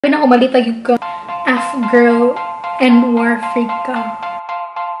Sabi na umalita yung ka, F-girl and war freak ka.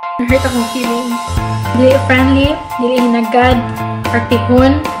 Nahurt akong feelings. Dili friendly, dili hinagad,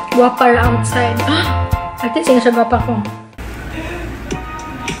 artihon, guwapa ra outside. Ate, sino siya guwapa ko?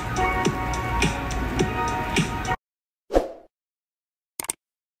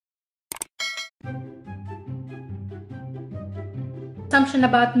 Assumption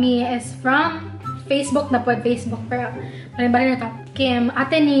about me is from Facebook na po, Facebook, pero bali-bali na ito. Kim,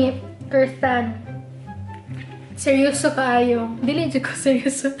 ate ni Kirsten, seryoso kaayo. Dili dyan ko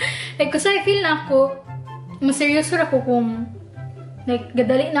seryoso. Like, kasi I feel na ako, maseryoso na ko kung, like,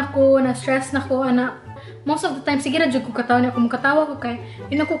 gadali na ko, na-stress na ko, ana. Most of the time, sige na dyan ko katawa niya. Kung katawa ko kay,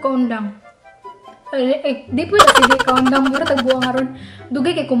 yun ako kaundang. Di po na sige kaundang, mura tagbuang nga ron.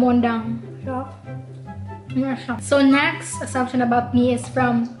 Dugay kay kumundang. So, next assumption about me is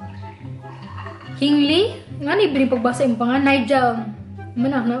from Hingley. Nga ni biling pagbasa yung pangan. Nigel.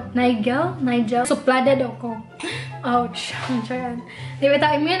 Nigel. Suplada daw ko. Ouch. Di ba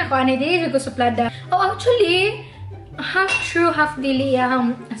tayo mo yan ako? Ano din ko suplada. Oh, actually, half true, half dili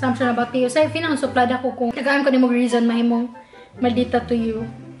yung assumption about you. So, pinang suplada ko kung nagaan ko ni mong reason mahimong maldita to you.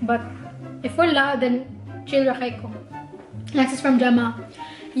 But, if wala, then chill ra kay ko. Next is from Jama.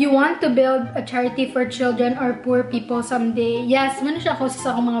 You want to build a charity for children or poor people someday. Yes, man siya ako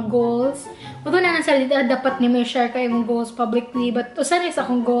sa akong mga goals. Although na nasa dapat ni mo share kayo yung goals publicly, but usan is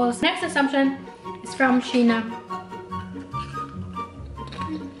akong goals. Next assumption is from Sheena.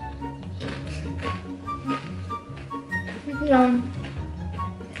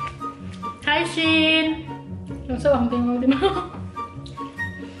 Hi, Sheen! So, akong tingin mo.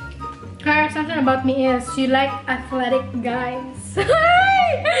 Her assumption about me is she like athletic guys.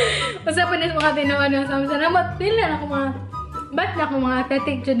 Basta po nito mga tinuan ng assumption. Ba't na ako mga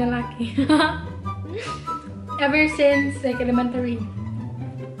athletic dyan na laki? Ever since like elementary.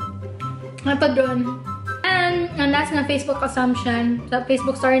 Ito doon. And ang last na Facebook assumption, sa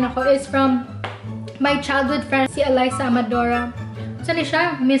Facebook story na ko, is from my childhood friend, si Eliza Amadora. Saan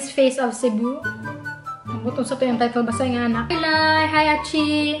siya? Miss Face of Cebu. Butong sa to yung title, basta yung anak. Hi,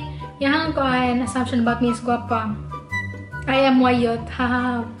 Achi! Yang ko ay an assumption about me is guwapa. I am wayot.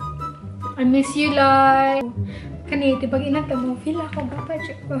 Haha. I miss you, Lai. Kaniti, pag inanta mo, feel ako guwapa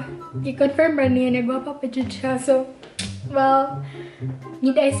dyan ko. I-confirm ba niya na guwapa pa dyan siya. So, well,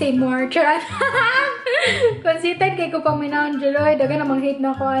 need I say more? Charan. Consited kay ko pang minahon dyan. Oy, daga namang hate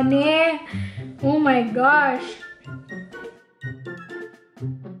na ko, ane. Oh my gosh.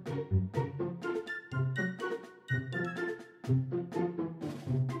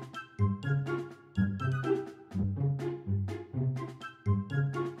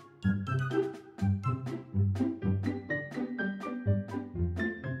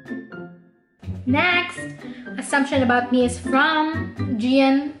 Next assumption about me is from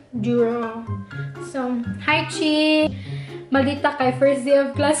Gian Duro. So, hi Chi! Maldita kay first day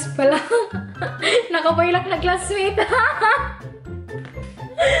of class pala. Nakapailak na classmate.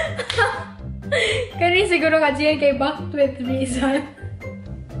 Kani siguro ka Gian kay back with reason.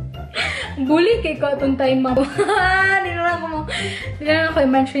 Bully kay ko atong time mo. Di na lang ako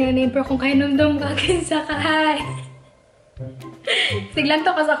i-mention yung name, pero kung kayo numdum ka, kinsa ka, hi! Siglan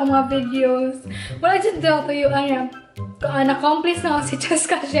to ka sa akong mga videos. Wala dyan daw to yung na-accomplish na ako si Chas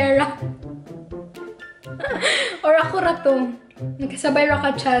Cashera. Or ako ra to. Nagkasabay ra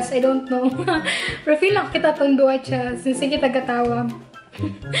ka, Chas. I don't know. Pero feel lang kita tong duwa, Chas. Sige, tagatawa.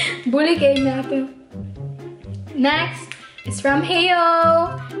 Bully kayo na to. Next is from Heyo.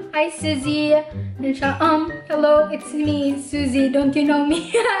 Hi, Suzy. And siya, hello, it's me, Suzy. Don't you know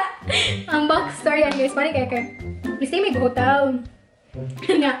me? Ang backstory yan, guys. Paano kayo? We stay may hotel.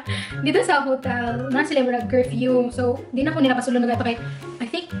 Nga, dito sa hotel, na sila mo nag-curfew. So, di na ko nila pasulong na gato kay, I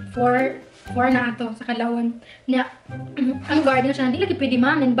think, 4 na ato sa Kalawan. Na, ang guard na siya, hindi lagi pwede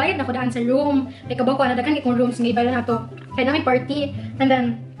man. And bayad na ko daan sa room. Like, kabaw ko, nadagan ikong rooms nga ibalan na to. Kaya na may party. And then,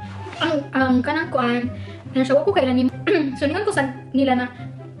 ang kanang kuan, na siya, wako kailan ni so, ningan ko sa nila na,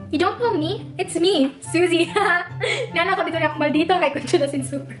 you don't know me? It's me, Suzy. Nana ko dito na akong maldita kay kung siya na sin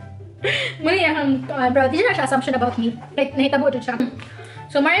super. Muli ang bro, di siya assumption about me. Like, nahitabo dyan siya.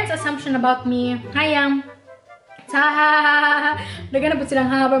 So, Marian's assumption about me, hayang, daga na po silang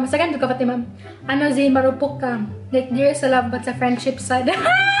hahabar. Masagan doon ka pati, ma'am. Ano, Zane, marupok ka. Like, dear sa love, but sa friendship side.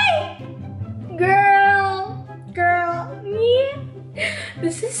 Hi! Girl! Me?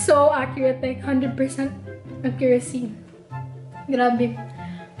 This is so accurate. Like, 100% accuracy. Grabe.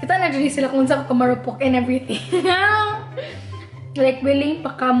 Kita na dyan sila kung saan ko marupok and everything. Like, willing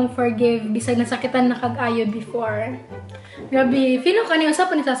pa ka mo forgive bisag nasakitan na kag-ayo before. Grabe, feel ko kanina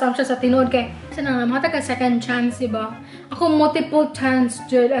usap ni assumption sa tinuod kay kasi na mga taga second chance, diba? Ako multiple chance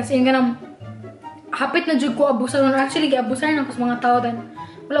jud as in ganang hapit na jud ko abusan or actually giabusan ako sa mga tao dan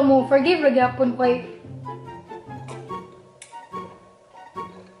wala mo forgive ra gyapon ko.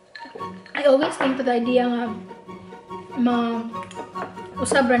 I always think to the idea nga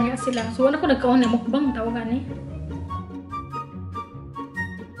usab ra niya sila. So wala ko nagkaon na mukbang tawagan eh.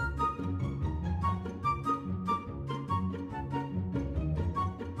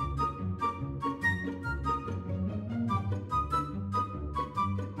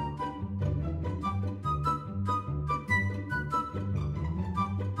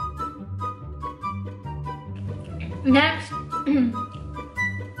 Next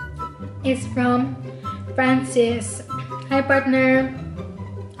is from Francis. Hi partner,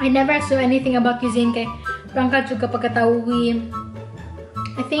 I never saw anything about cuisine kay prangka jud kapag katawwi.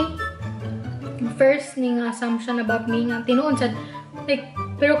 I think first ning assumption about me nga tinuon sad like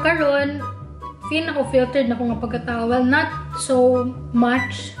pero karon feel ako filtered na ko nga pagkatao. Well, not so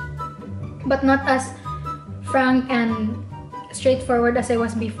much but not as frank and straightforward as I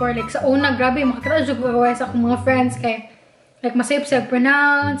was before. Like sa una grabe makakita jud ko sa akong mga friends kay like masayop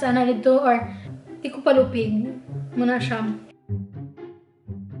pronounce ana dito or di ko palupig muna siya.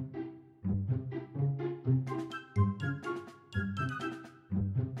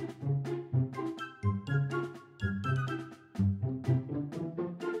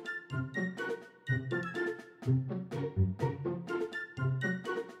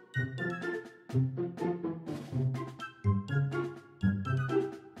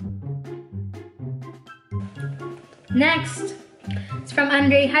 Next, it's from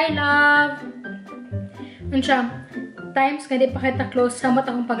Andre. Hi, love! Ano siya? Times nga di pa kita close, samot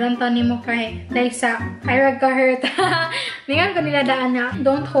akong paglanta ni mo kay Daisa. I ka hurt. Ningan ko nila daan na,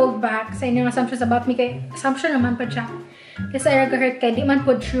 don't hold back sa inyong assumptions about me kay assumption naman pa siya. Kasi I ka hurt kay di man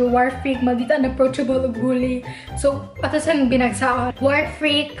po true. War freak, maldita unapproachable o bully. So, patas ang binagsaon. War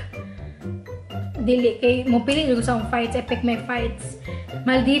freak, dili kay mo pili ko sa akong fights, I pick my fights.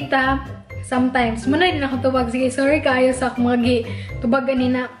 Maldita, sometimes, muna din ako tubag. Sige, sorry kayo sa akong mga tubag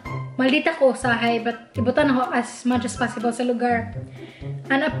ganina. Maldita ko usahay, but ibutan ako as much as possible sa lugar.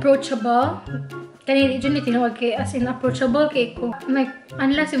 Unapproachable. Kanina, dito ni tinawag kay as in approachable kay ko. Like,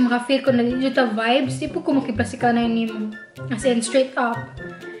 unless yung maka-feel ko na dito vibes, di po ko makipasika na yun as in straight up.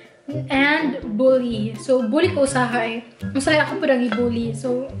 And bully. So, bully ko usahay. Usahay ako po nang i-bully.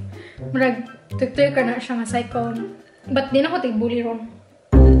 So, marag, tuktoy ka na siya nga psycho. But di na ako tig-bully ron.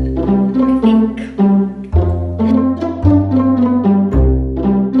 I think.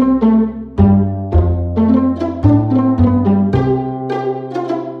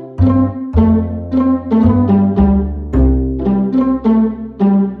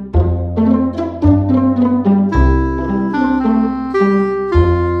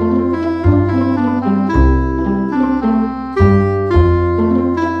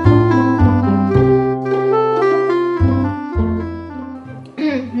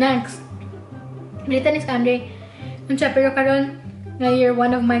 Next. Bilitan ni Andre. Pero karon nga you're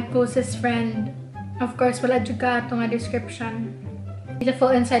one of my closest friend. Of course, wala jud ka ato nga description.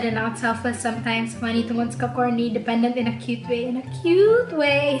 Beautiful inside and out, selfless sometimes, funny tungod ka corny, dependent in a cute way. In a cute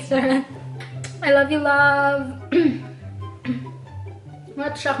way, sir. I love you, love.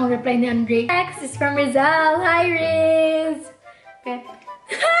 What siya akong reply ni Andre. Next is from Rizal. Hi, Riz! Okay.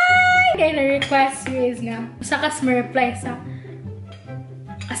 Hi! Kaya na-request Riz nga. Usa kas ma-reply sa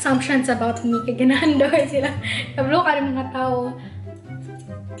assumptions about me. Kaya ginahandoy sila. Kablo ka ng mga tao.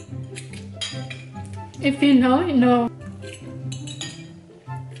 If you know, you know.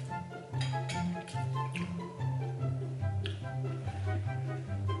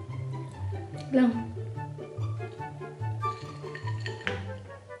 Lang.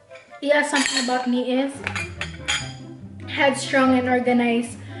 Yeah, something about me is headstrong and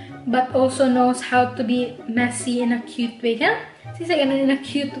organized, but also knows how to be messy in a cute way. Yeah? Sisa ganun in a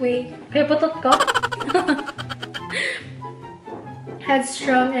cute way. Kaya putot ko.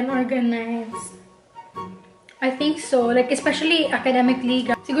 Headstrong and organized. I think so. Like, especially academically.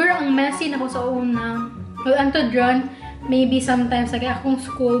 Siguro ang messy na ko sa una. Well, unto dron, maybe sometimes, like, akong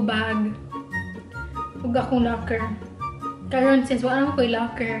school bag. Huwag akong locker. Karon, since wala naman ko yung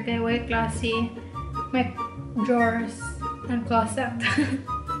locker, kaya wala classy, may drawers and closet.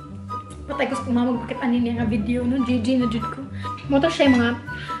 Patay ko sa kumamag bakit anin niya nga video, no? GG na jud ko. Moto siya yung mga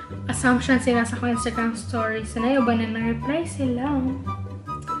assumptions sila sa akong Instagram stories. Sanayo ba na na-reply sila?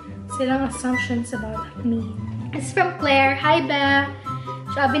 Silang assumptions about me. It's from Claire. Hi, Be!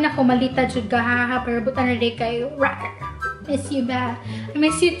 Sabi na ko, malita jud ka, haha, pero buta na rin kayo. Miss you ba? I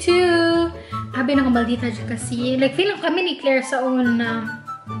miss you too. Habi na maldita dyan kasi. Like, feel lang kami ni Claire sa una.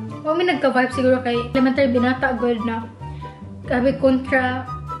 Kami nagka-vibe siguro kay elementary binata good na. Habi kontra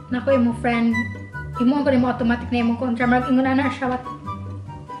na ko yung friend. Imo ko mo automatic na yung kontra. Marag ingon na siya.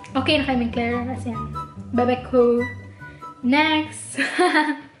 Okay na kami Claire kasi yan. Bye-bye ko. Next.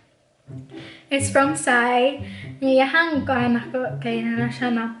 It's from Sai. Niyahang ko anak ko. Kaya na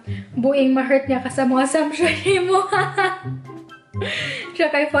siya na buing ma-hurt niya kasi mga assumption mo. Siya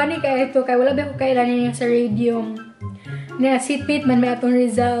kay funny kaya ito. Kaya wala ba ko kailan niya sa radio. Na seatmate man may atong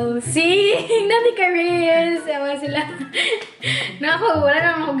Rizal. See? Nami ka Reyes. Ewan sila. Na ako, wala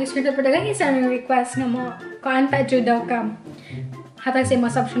naman ako giscript. Pero dagang isa ng request nga mo. Kaanta dyo daw ka. Hatag sa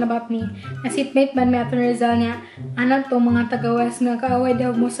assumption about me. Na seatmate man may atong Rizal niya. Ano to mga tagawas nga kaaway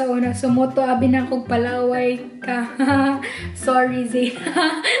daw mo sa una. Sumoto abi na kong palaway ka. Sorry, Zay.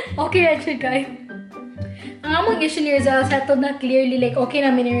 Okay na siya, guys. Ang among issue ni Rizal settled na clearly. Like, okay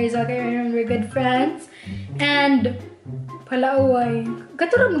namin ni Rizal. Kaya we're good friends. And, palaaway.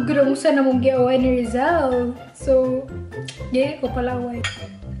 Katulad mag-guramusa na mong giaway ni Rizal. So, yeah, ko palaaway.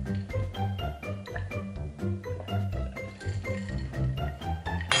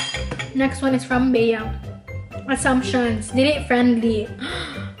 Next one is from Bea. Assumptions. Dili friendly.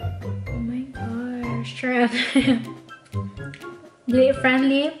 Oh my gosh. Dili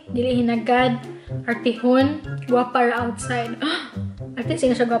friendly. Dili hinagad. Artihon. Guwapa outside. I think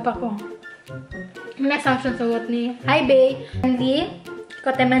siya guwapa ko. May assumption sa what ni. Hi, Bae. Friendly.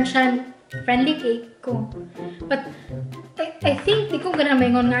 Ko te mention friendly cake ko. But, I think, di ko gana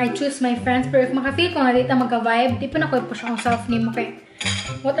maingon nga I choose my friends. Pero if makafeel ko nga dito magka-vibe, di pa na ko i-push ang self ni mo kay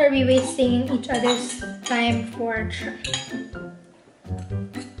what are we wasting each other's time for?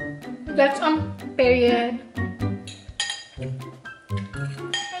 That's on period.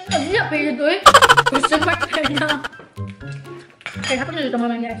 Hindi na period, oy. Question mark na. Okay, hapon na dito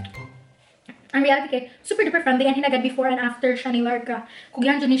mga guys. Ang reality kay, super duper friendly and hinagad before and after siya ni Larka.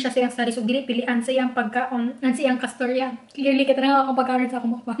 Kugyan dyan siya sa iyang studies o dili pilian sa iyang pagkaon and sa iyang kastorya. Clearly, kita na nga kapag sa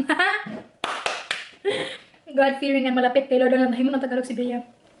akong mukbang. God-fearing and malapit kay Lord ang nahimo ng Tagalog si Bea.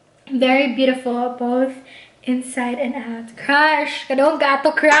 Very beautiful, both inside and out. Crush! Kadong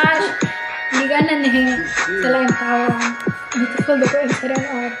gato, crush! Hindi ka na sa lang tao. Beautiful dito inside and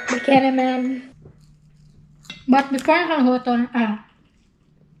out. Bikini man. But before nakahuton,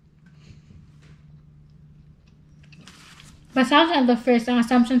 basta sa the first, ang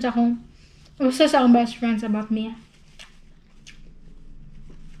assumptions akong usa sa akong best friends about me.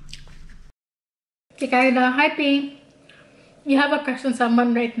 Okay, Carla. Hi, P. You have a crush on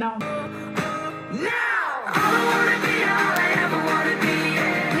someone right now.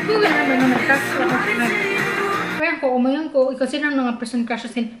 Hindi ko gano'n ba naman crush sa akong pero ko, umayon ko, i-consider ng mga person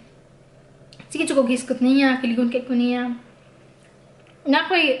crushes din. Sige, ko giskot niya, kiligon kay ko niya. Na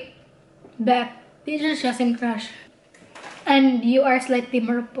ako'y bet, di siya sin crush. And you are slightly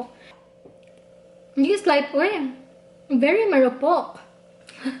marupok. Hindi slight, very marupok.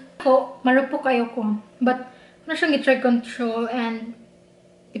 Ako, marupok kayo ko. But, ano siyang i-try control and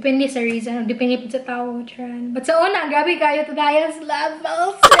depende sa reason, depende sa tao. But sa una, grabe kayo to Daya's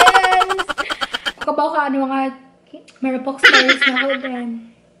level sense. Kabaw ka ano mga marupok stories na ako din.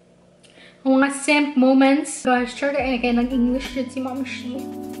 Ang mga simp moments. Gosh, sure kayo ng English yun si Mom Shi.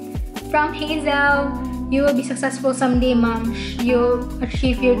 From Hazel, you will be successful someday, Mom. You'll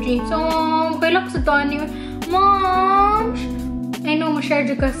achieve your dreams. Oh, kailan ko sa Tony. Mom! I know, ma-share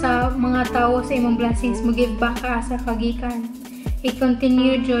ka sa mga tao sa imong blessings. Mo-give back ka sa kagikan.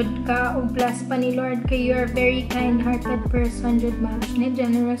 I-continue, Jud ka, o bless pa ni Lord kay you are very kind-hearted person, Jud, Mom.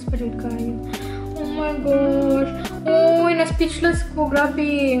 Generous pa, Jud kayo. Oh my gosh. Oh, na-speechless ko.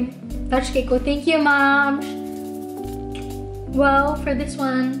 Grabe. Touch kay ko. Thank you, Mom. Well, for this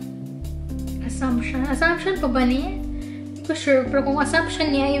one, assumption. Assumption pa ba niya? Hindi ko sure. Pero kung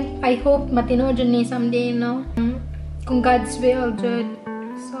assumption niya, I hope matino dyan niya someday, no? Kung God's will, Jud.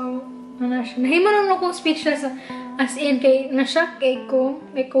 So, ano siya. Nahimo naman akong speechless as in, kay na-shock kay ko.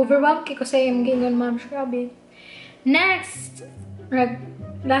 Like, overwhelmed kay ko sa yung gingon, Ma'am. Grabe. Next,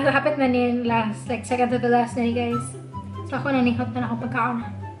 hapit na niya last. Like, second to the last na niya, guys. So, ako nanihot na ako pagkaon.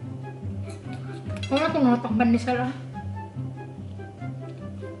 Huwag na itong natakban ni Sarah.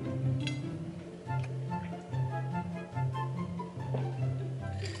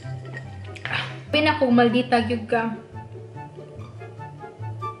 Pinako, maldita gyud ka.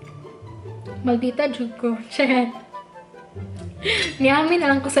 Maldita jud ko. Sharon. Niyamin na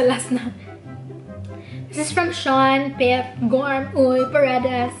lang ko sa last na. This is from Sean, Pep, Gorm, Uy,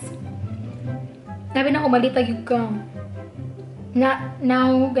 Paredes. Sabi na ko, maldita gyud ka.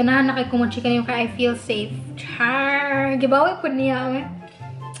 Now, ganahan na kay kumachika niyo kay I feel safe. Char! Char, gibawi po niya.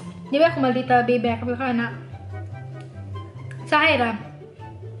 Di ba ako maldita, baby? Kapag ka na. Usahay ra.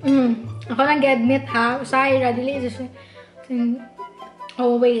 Ako nang gi-admit ha. Usahay ra. Dili.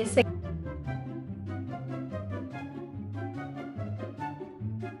 Always.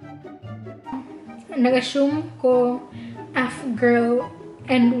 Nag-assume ko F-girl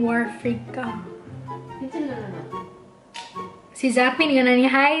and war freak ka. Si Zappy nga na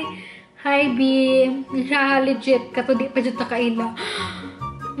niya, hi B. Siya legit. Kato di pa dyan takaila.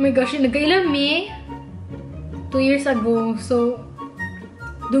 Oh my gosh, nagkaila me 2 years ago. So,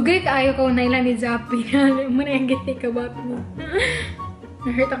 dugay kaayo ko na ilan ni Zappy. Muna yung think about me.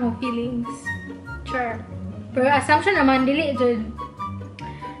 Na-hurt akong feelings. Char. Pero assumption naman, dili dyan.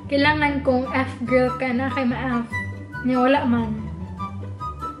 Kailangan kong F-girl ka na kay ma-F. Wala man.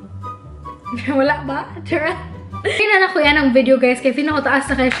 Wala ba? Char. Kailan ako yan ang video guys. Kaya feel ko taas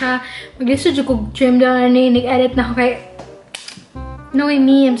na kayo siya. Mag-list ko trim down na nag-edit na ako kay knowing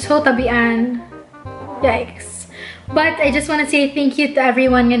me, I'm so tabian. Yikes. But I just want to say thank you to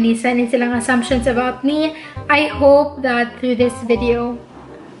everyone nga nisan and silang assumptions about me. I hope that through this video,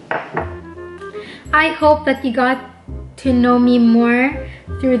 I hope that you got to know me more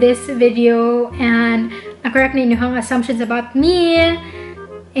through this video and correct na inyong assumptions about me.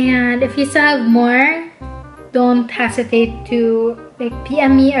 And if you still have more, don't hesitate to like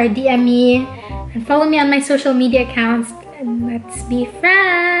PM me or DM me and follow me on my social media accounts. And let's be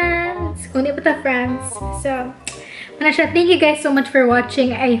friends. Kung di pa ta friends. So, thank you guys so much for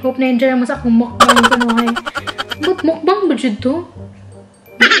watching. I hope na-enjoy mo sa akong mukbang ko no. Mukbang ba dyan to?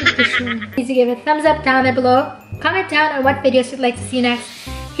 Please give it a thumbs up down there below. Comment down on what videos you'd like to see next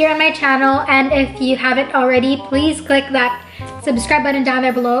here on my channel. And if you haven't already, please click that subscribe button down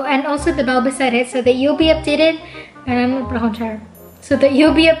there below. And also the bell beside it so that you'll be updated. So that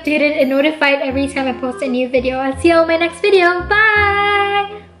you'll be updated and notified every time I post a new video. I'll see you on my next video.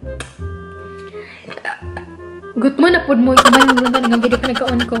 Bye! Good mo na po mo. Ikaman mo na ng video ka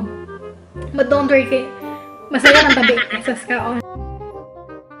nagka-on ko. But don't worry, masaya ng tabi. Sa ska-on.